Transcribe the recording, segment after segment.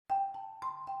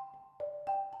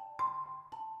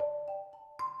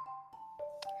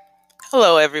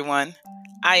Hello, everyone.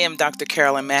 I am Dr.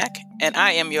 Carolyn Mack, and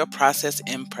I am your Process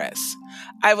Impress.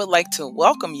 I would like to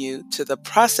welcome you to the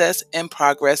Process in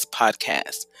Progress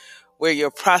podcast, where your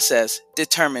process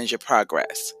determines your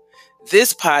progress.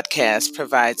 This podcast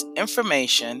provides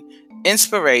information,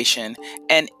 inspiration,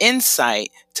 and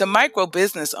insight to micro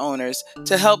business owners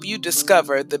to help you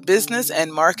discover the business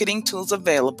and marketing tools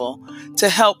available to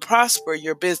help prosper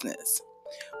your business.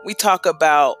 We talk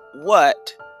about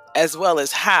what, as well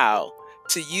as how,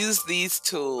 to use these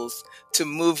tools to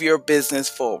move your business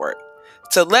forward.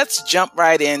 So let's jump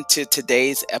right into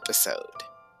today's episode.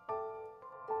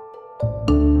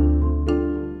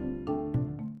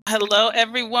 Hello,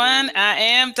 everyone. I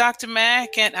am Dr.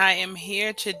 Mack, and I am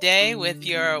here today with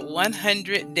your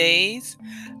 100 days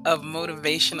of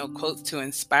motivational quotes to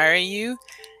inspire you.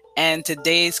 And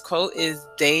today's quote is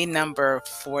day number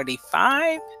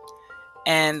 45.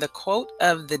 And the quote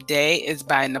of the day is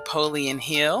by Napoleon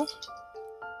Hill.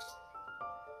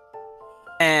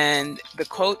 And the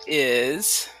quote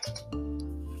is,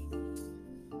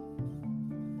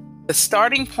 "The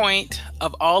starting point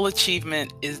of all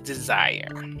achievement is desire."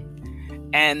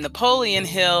 And Napoleon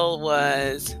Hill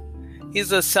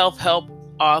he's a self-help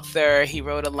author. He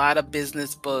wrote a lot of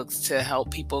business books to help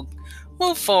people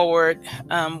move forward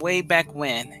way back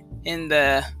when, in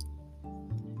the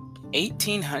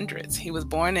 1800s. He was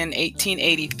born in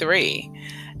 1883.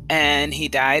 And he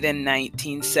died in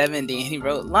 1970. He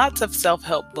wrote lots of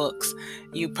self-help books.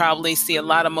 You probably see a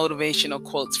lot of motivational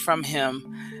quotes from him.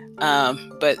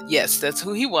 But yes, that's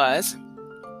who he was.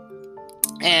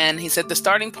 And he said, the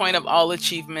starting point of all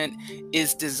achievement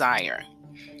is desire.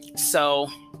 So,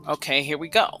 okay, here we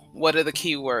go. What are the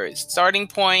key words? Starting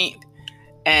point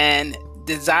and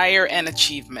desire and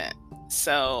achievement.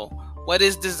 So, what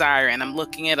is desire? And I'm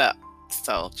looking it up.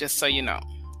 So, just so you know.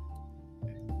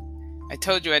 I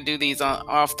told you I do these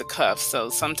off the cuff, so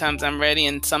sometimes I'm ready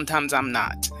and sometimes I'm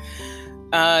not.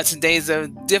 Today's a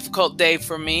difficult day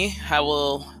for me.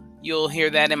 You'll hear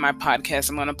that in my podcast.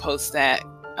 I'm going to post that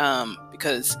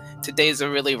because today's a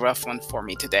really rough one for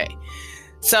me today.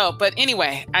 So, but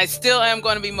anyway, I still am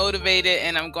going to be motivated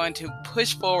and I'm going to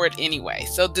push forward anyway.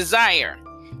 So desire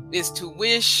is to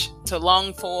wish, to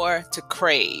long for, to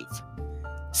crave.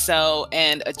 So,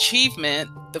 and achievement,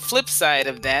 the flip side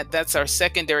of that's our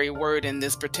secondary word in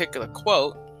this particular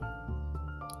quote.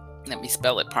 Let me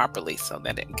spell it properly so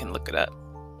that it can look it up.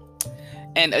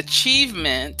 And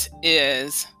achievement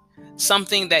is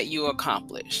something that you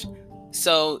accomplish.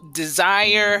 So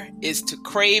desire is to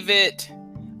crave it.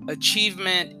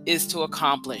 Achievement is to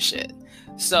accomplish it.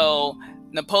 So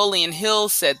Napoleon Hill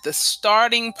said the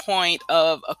starting point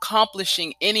of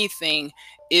accomplishing anything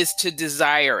is to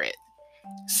desire it.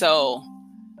 So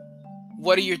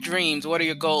what are your dreams? What are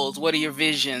your goals? What are your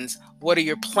visions? What are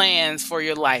your plans for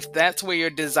your life? That's where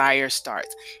your desire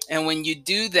starts. And when you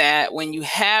do that, when you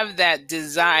have that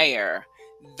desire,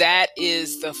 that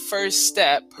is the first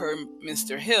step, per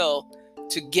Mr. Hill,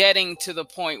 to getting to the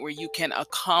point where you can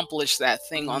accomplish that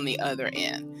thing on the other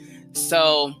end.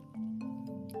 So,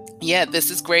 yeah,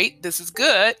 this is great. This is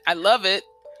good. I love it.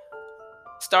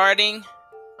 Starting,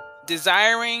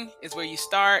 desiring is where you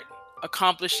start.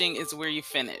 Accomplishing is where you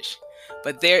finish.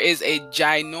 But there is a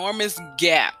ginormous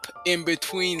gap in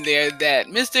between there that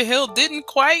Mr. Hill didn't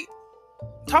quite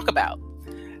talk about.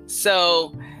 So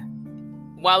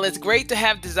while it's great to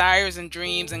have desires and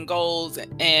dreams and goals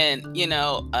and,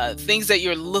 things that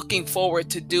you're looking forward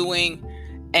to doing,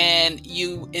 and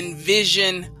you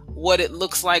envision what it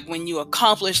looks like when you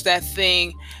accomplish that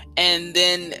thing, and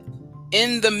then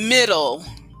in the middle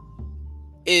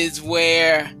is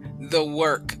where the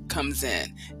work comes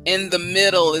in. In the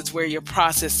middle is where your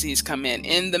processes come in.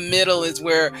 In the middle is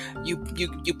where you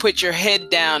put your head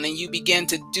down and you begin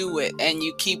to do it, and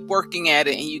you keep working at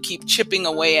it, and you keep chipping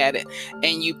away at it,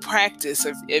 and you practice.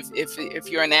 If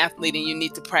you're an athlete and you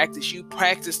need to practice, you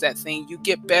practice that thing. You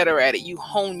get better at it. You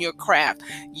hone your craft.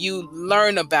 You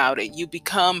learn about it. You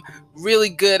become really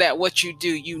good at what you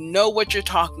do. You know what you're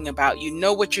talking about. You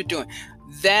know what you're doing.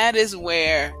 That is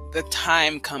where the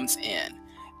time comes in.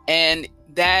 And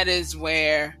that is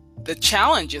where the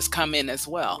challenges come in as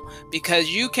well, because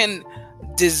you can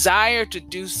desire to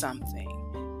do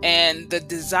something and the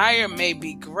desire may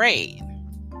be great.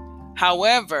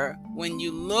 However, when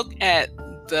you look at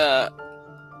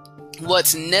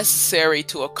what's necessary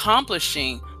to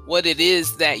accomplishing what it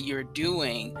is that you're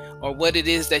doing, or what it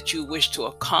is that you wish to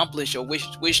accomplish or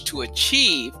wish to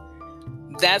achieve,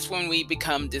 that's when we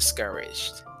become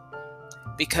discouraged,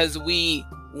 because we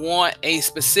want a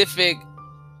specific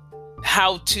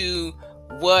how to,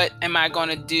 what am I going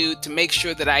to do to make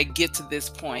sure that I get to this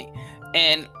point?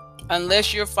 And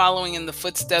unless you're following in the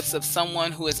footsteps of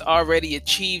someone who has already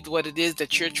achieved what it is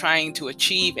that you're trying to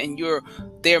achieve, and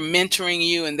they're mentoring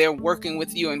you and they're working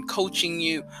with you and coaching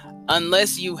you,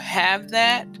 unless you have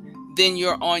that, then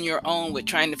you're on your own with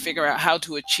trying to figure out how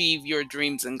to achieve your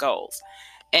dreams and goals.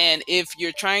 And if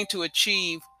you're trying to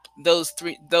achieve those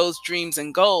dreams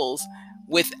and goals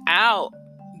without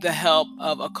the help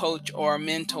of a coach or a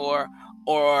mentor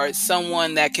or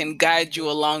someone that can guide you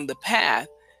along the path,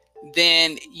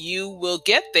 then you will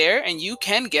get there, and you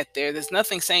can get there. There's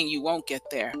nothing saying you won't get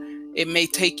there. It may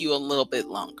take you a little bit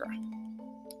longer.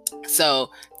 So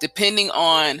depending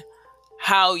on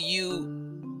how you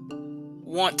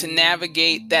want to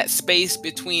navigate that space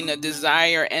between a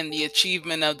desire and the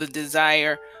achievement of the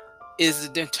desire is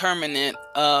the determinant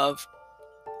of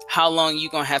how long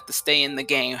you're going to have to stay in the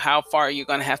game, how far you're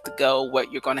going to have to go,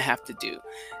 what you're going to have to do.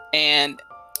 And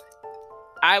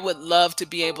I would love to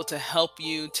be able to help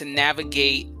you to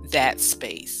navigate that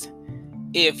space.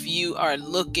 If you are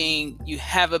looking, you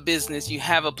have a business, you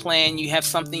have a plan, you have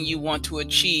something you want to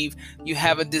achieve, you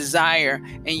have a desire,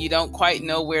 and you don't quite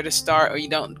know where to start, or you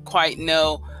don't quite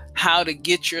know how to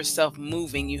get yourself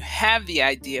moving. You have the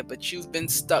idea, but you've been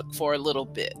stuck for a little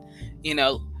bit.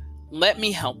 Let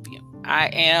me help you. I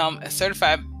am a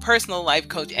certified personal life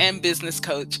coach and business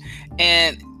coach,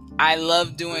 and I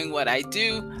love doing what I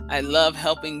do. I love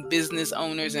helping business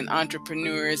owners and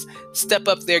entrepreneurs step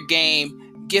up their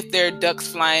game, get their ducks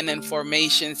flying in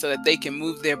formation so that they can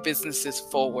move their businesses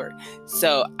forward.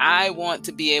 So I want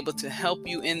to be able to help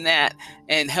you in that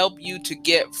and help you to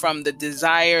get from the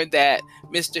desire that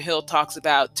Mr. Hill talks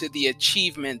about to the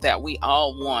achievement that we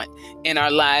all want in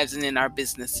our lives and in our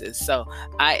businesses. So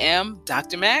I am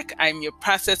Dr. Mac. I'm your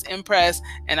Process Empress,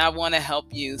 and I want to help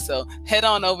you. So head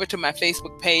on over to my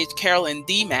Facebook page, Carolyn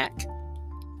D. Mac,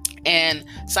 and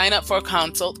sign up for a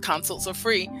consult. Consults are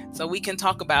free, so we can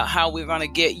talk about how we're going to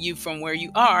get you from where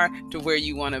you are to where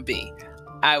you want to be.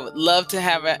 I would love to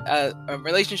have a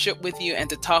relationship with you and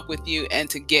to talk with you and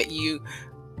to get you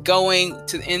going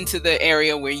into the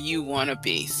area where you want to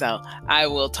be. So I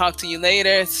will talk to you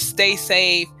later. Stay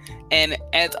safe. And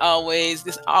as always,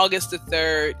 this August the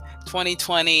 3rd,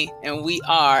 2020, and we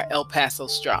are El Paso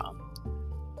Strong.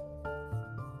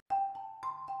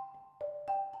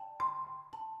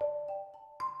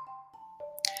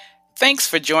 Thanks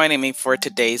for joining me for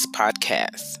today's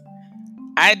podcast.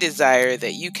 I desire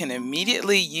that you can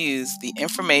immediately use the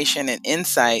information and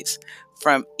insights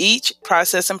from each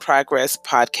Process and Progress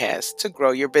podcast to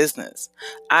grow your business.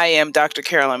 I am Dr.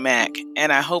 Carolyn Mack,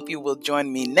 and I hope you will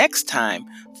join me next time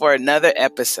for another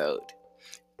episode.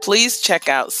 Please check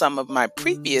out some of my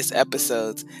previous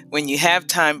episodes when you have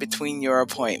time between your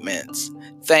appointments.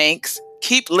 Thanks,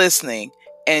 keep listening,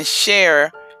 and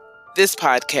share this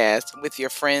podcast with your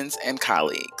friends and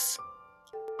colleagues.